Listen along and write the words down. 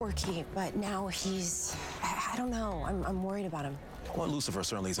quirky, but now I don't know. I'm worried about him. Well, Lucifer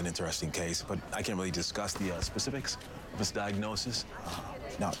certainly is an interesting case, but I can't really discuss the specifics of his diagnosis.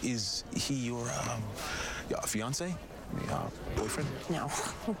 Now, is he your fiance? Boyfriend? No.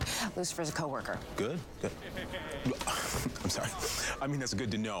 Lucifer's a coworker. Good. I'm sorry. I mean, that's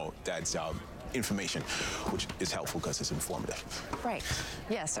good to know. That's information, which is helpful because it's informative. Right.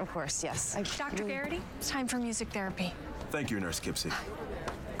 Yes, of course, yes. Dr. Garrity, it's time for music therapy. Thank you, Nurse Kipsy.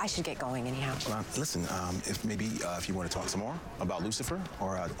 I should get going anyhow. Listen, if you want to talk some more about Lucifer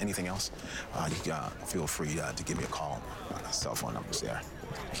or anything else, you feel free to give me a call. Cell phone number's there.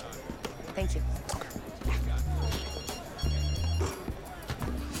 Thank you.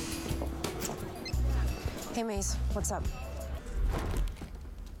 Hey, Maze, what's up?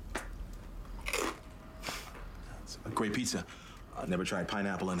 It's a great pizza. Never tried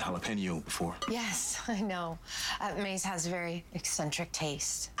pineapple and jalapeno before. Yes, I know. Maze has very eccentric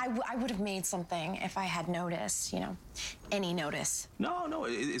taste. I would have made something if I had noticed, any notice. No,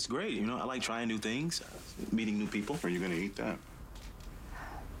 it's great. I like trying new things, meeting new people. Are you gonna eat that?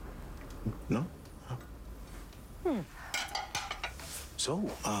 No? So,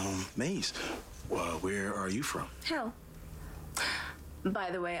 Maze, where are you from? Hell. By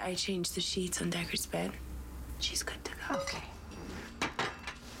the way, I changed the sheets on Decker's bed. She's good to go. Okay.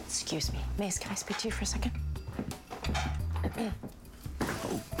 Excuse me. Maze, can I speak to you for a second? Oh.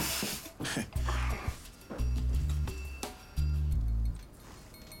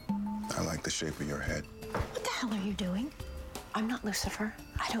 I like the shape of your head. What the hell are you doing? I'm not Lucifer.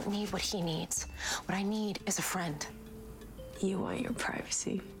 I don't need what he needs. What I need is a friend. You want your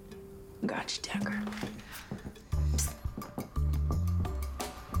privacy. Gotcha, Decker.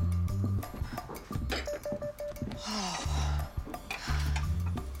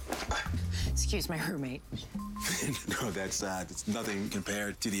 Excuse my roommate. No, that's nothing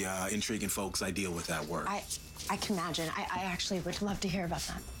compared to the intriguing folks I deal with at work. I can imagine. I actually would love to hear about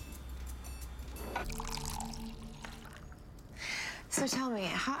that. So tell me,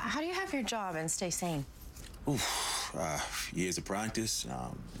 how do you have your job and stay sane? Oof, years of practice,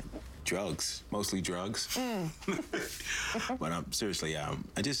 drugs, mostly drugs. But seriously,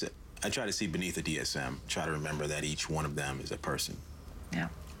 I try to see beneath the DSM, try to remember that each one of them is a person.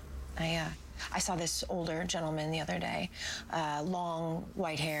 Yeah, I saw this older gentleman the other day, long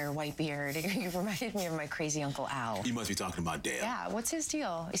white hair, white beard. He reminded me of my crazy Uncle Al. You must be talking about Dale. Yeah, what's his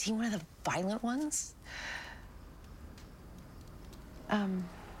deal? Is he one of the violent ones?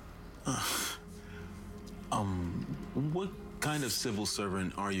 What kind of civil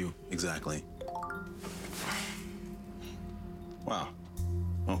servant are you exactly? Wow.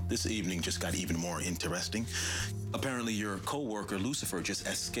 Well, this evening just got even more interesting. Apparently, your co-worker, Lucifer, just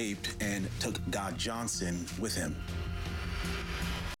escaped and took God Johnson with him.